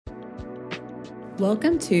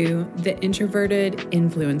Welcome to the Introverted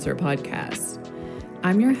Influencer Podcast.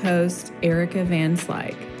 I'm your host, Erica Van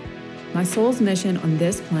Slyke. My soul's mission on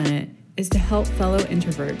this planet is to help fellow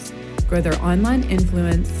introverts grow their online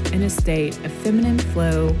influence in a state of feminine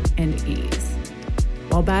flow and ease.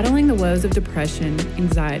 While battling the woes of depression,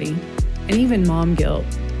 anxiety, and even mom guilt,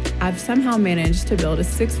 I've somehow managed to build a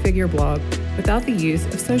six-figure blog without the use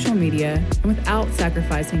of social media and without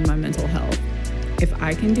sacrificing my mental health. If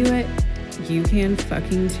I can do it, you can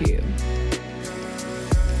fucking too.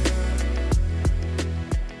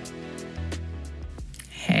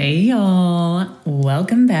 Hey y'all,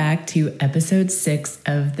 welcome back to episode 6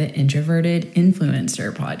 of the Introverted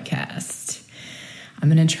Influencer Podcast. I'm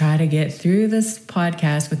going to try to get through this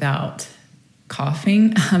podcast without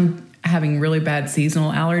coughing. I'm having really bad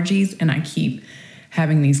seasonal allergies and I keep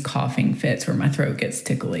having these coughing fits where my throat gets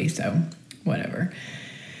tickly, so whatever.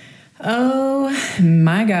 Oh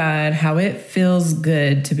my God, how it feels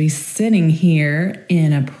good to be sitting here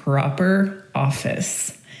in a proper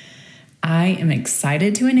office. I am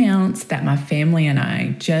excited to announce that my family and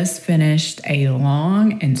I just finished a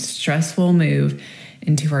long and stressful move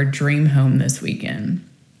into our dream home this weekend.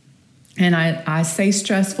 And I say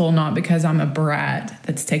stressful not because I'm a brat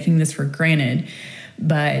that's taking this for granted,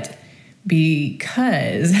 but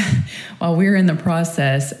because while we're in the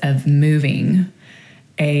process of moving,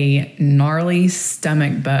 a gnarly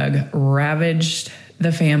stomach bug ravaged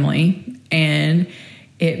the family and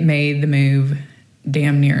it made the move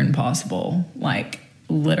damn near impossible, like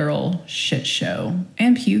literal shit show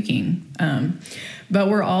and puking. But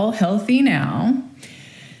we're all healthy now.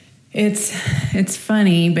 It's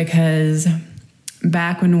funny because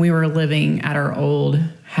back when we were living at our old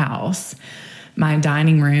house, my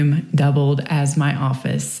dining room doubled as my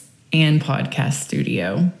office and podcast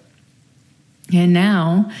studio. And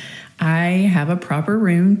now I have a proper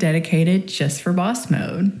room dedicated just for boss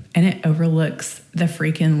mode, and it overlooks the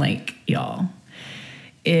freaking lake, y'all.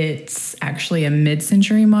 It's actually a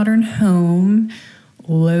mid-century modern home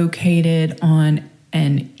located on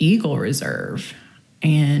an eagle reserve.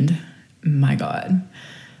 And my God,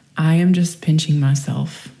 I am just pinching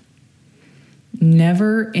myself.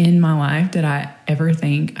 Never in my life did I ever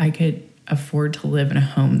think I could afford to live in a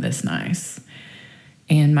home this nice.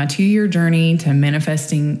 And my 2-year journey to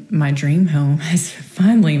manifesting my dream home has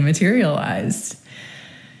finally materialized.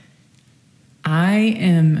 I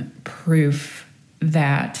am proof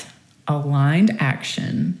that aligned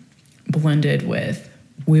action blended with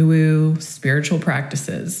woo-woo spiritual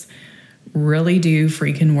practices really do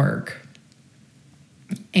freaking work.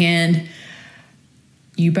 And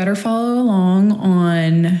you better follow along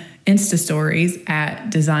on Insta stories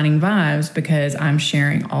at Designing Vibes because I'm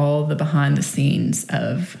sharing all the behind the scenes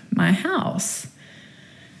of my house.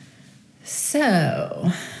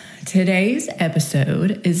 So today's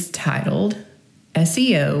episode is titled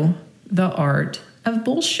SEO, the Art of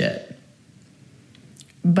Bullshit.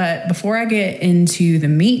 But before I get into the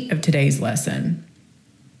meat of today's lesson,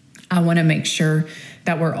 I want to make sure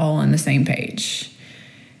that we're all on the same page.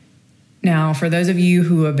 Now, for those of you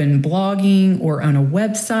who have been blogging or own a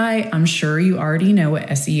website, I'm sure you already know what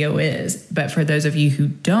SEO is. But for those of you who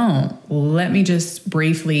don't, let me just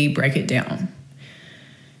briefly break it down.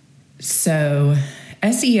 So,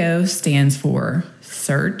 SEO stands for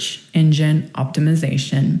Search Engine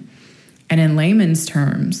Optimization. And in layman's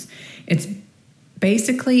terms, it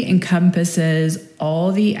basically encompasses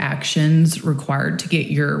all the actions required to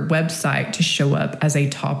get your website to show up as a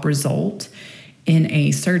top result in a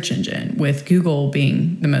search engine, with Google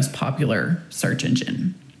being the most popular search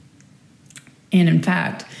engine. And in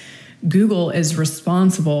fact, Google is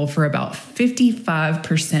responsible for about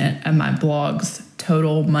 55% of my blog's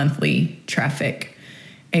total monthly traffic,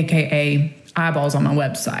 aka eyeballs on my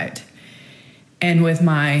website. And with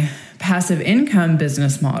my passive income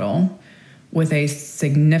business model, with a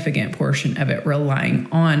significant portion of it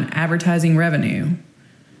relying on advertising revenue,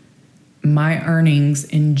 my earnings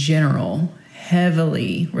in general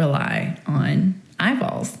heavily rely on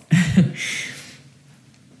eyeballs.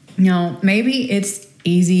 Now, maybe it's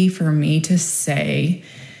easy for me to say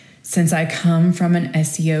since I come from an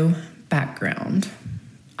SEO background.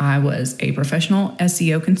 I was a professional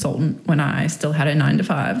SEO consultant when I still had a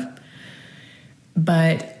 9-to-5,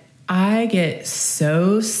 but I get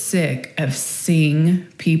so sick of seeing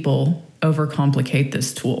people overcomplicate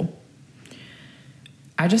this tool.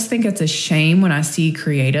 I just think it's a shame when I see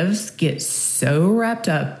creatives get so wrapped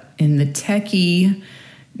up in the techie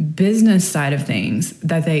business side of things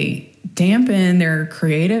that they dampen their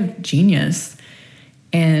creative genius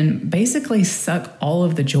and basically suck all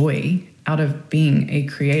of the joy out of being a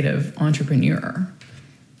creative entrepreneur.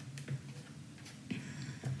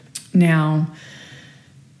 Now,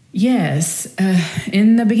 yes,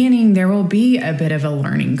 in the beginning, there will be a bit of a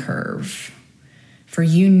learning curve. For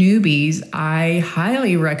you newbies, I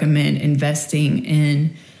highly recommend investing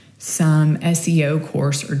in some SEO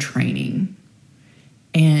course or training.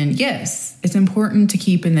 And yes, it's important to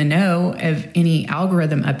keep in the know of any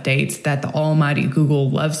algorithm updates that the almighty Google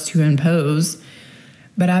loves to impose.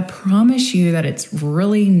 But I promise you that it's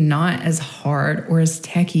really not as hard or as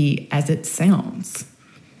techy as it sounds.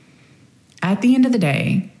 At the end of the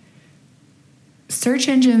day, search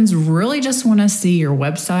engines really just want to see your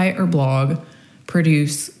website or blog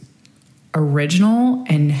produce original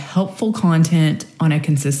and helpful content on a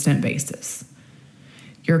consistent basis.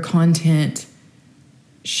 Your content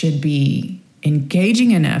should be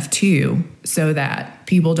engaging enough too, so that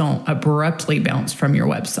people don't abruptly bounce from your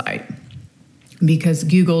website, because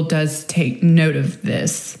Google does take note of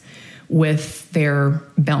this with their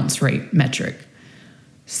bounce rate metric.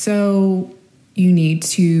 So you need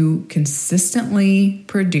to consistently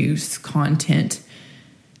produce content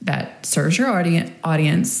that serves your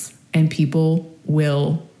audience, and people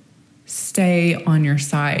will stay on your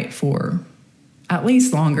site for at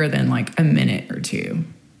least longer than like a minute or two.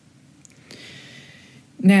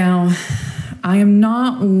 Now, I am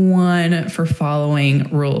not one for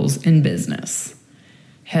following rules in business.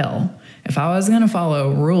 Hell, if I was going to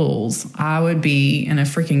follow rules, I would be in a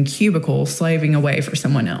freaking cubicle slaving away for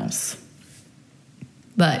someone else.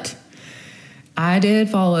 But I did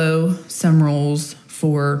follow some rules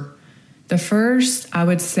for the first, I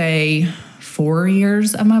would say, 4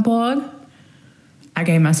 years of my blog. I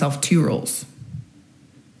gave myself 2 rules.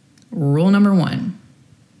 Rule number 1,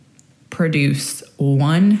 produce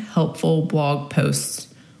 1 helpful blog post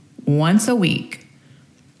once a week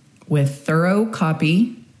with thorough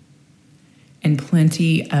copy and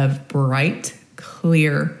plenty of bright,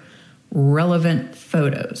 clear, relevant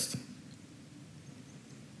photos.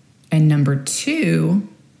 And number 2,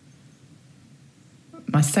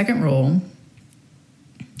 my second rule,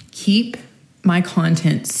 keep my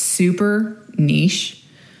content super niche.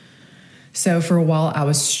 So for a while, I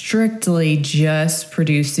was strictly just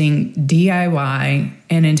producing DIY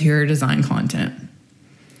and interior design content.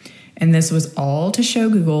 And this was all to show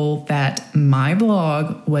Google that my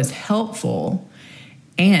blog was helpful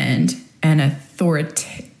and an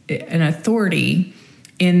authority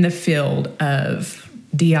in the field of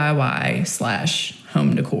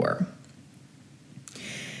DIY/home decor.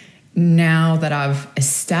 Now that I've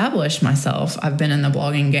established myself, I've been in the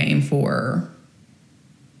blogging game for,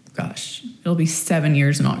 it'll be 7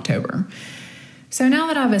 years in October. So now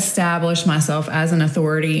that I've established myself as an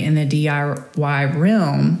authority in the DIY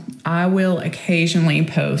realm, I will occasionally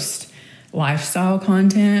post lifestyle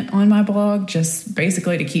content on my blog, just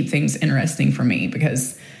basically to keep things interesting for me,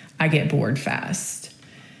 because I get bored fast.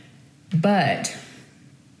 But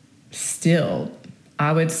still,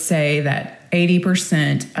 I would say that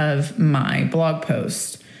 80% of my blog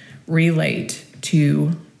posts relate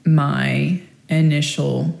to my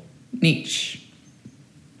initial niche.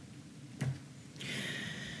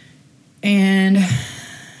 And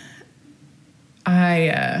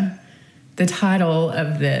the title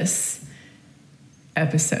of this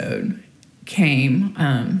episode came,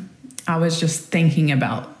 I was just thinking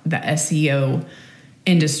about the SEO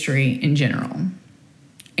industry in general.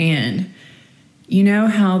 And you know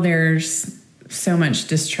how there's so much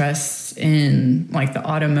distrust in like the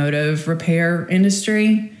automotive repair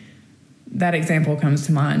industry? That example comes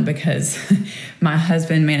to mind because my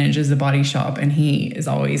husband manages a body shop, and he is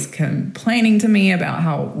always complaining to me about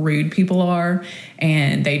how rude people are,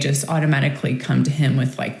 and they just automatically come to him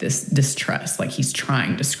with like this distrust, like he's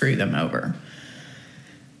trying to screw them over.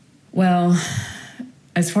 Well,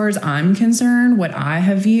 as far as I'm concerned, what I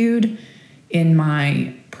have viewed in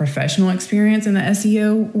my professional experience in the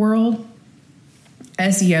SEO world,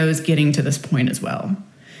 SEO is getting to this point as well.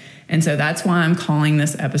 And so that's why I'm calling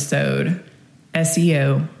this episode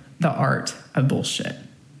SEO, the Art of Bullshit.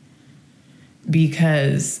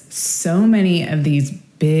 Because so many of these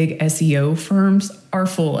big SEO firms are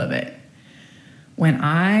full of it. When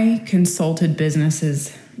I consulted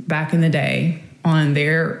businesses back in the day on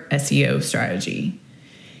their SEO strategy,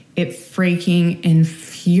 it freaking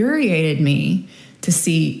infuriated me to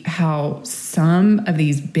see how some of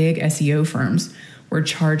these big SEO firms were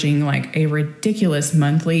charging like a ridiculous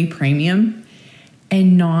monthly premium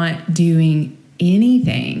and not doing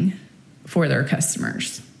anything for their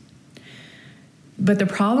customers. But the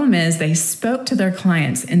problem is they spoke to their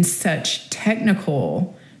clients in such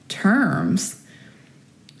technical terms,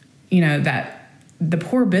 that the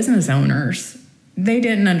poor business owners, they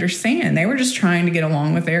didn't understand. They were just trying to get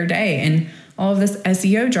along with their day. And all of this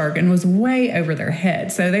SEO jargon was way over their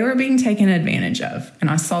head. So they were being taken advantage of. And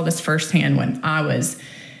I saw this firsthand when I was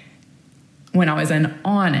an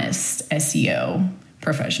honest SEO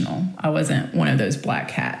professional. I wasn't one of those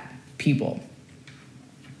black hat people.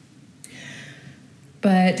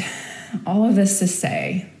 But all of this to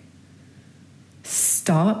say,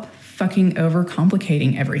 stop fucking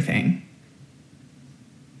overcomplicating everything.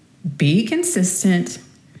 Be consistent,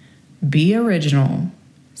 be original,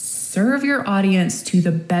 serve your audience to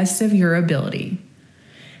the best of your ability.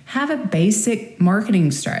 Have a basic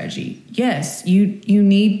marketing strategy. Yes, you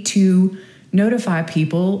need to notify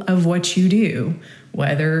people of what you do,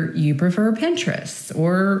 whether you prefer Pinterest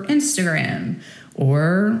or Instagram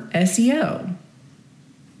or SEO.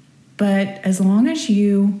 But as long as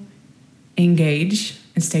you engage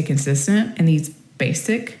and stay consistent in these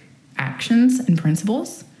basic actions and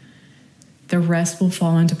principles, the rest will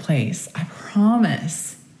fall into place. I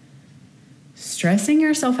promise. Stressing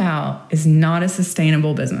yourself out is not a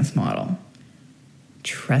sustainable business model.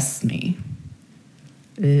 Trust me.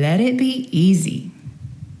 Let it be easy.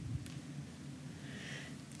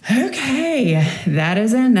 Okay, that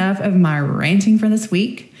is enough of my ranting for this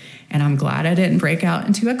week, and I'm glad I didn't break out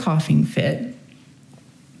into a coughing fit.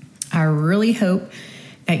 I really hope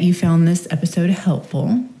that you found this episode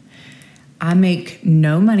helpful. I make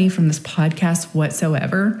no money from this podcast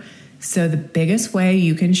whatsoever, so the biggest way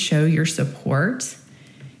you can show your support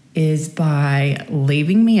is by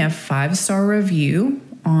leaving me a 5-star review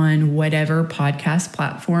on whatever podcast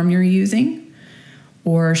platform you're using,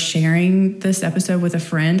 or sharing this episode with a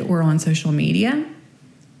friend or on social media.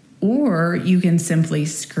 Or you can simply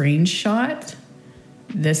screenshot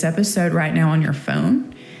this episode right now on your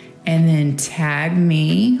phone and then tag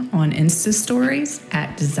me on Insta stories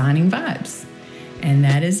at Designing Vibes. And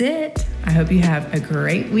that is it. I hope you have a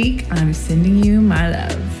great week. I'm sending you my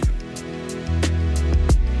love.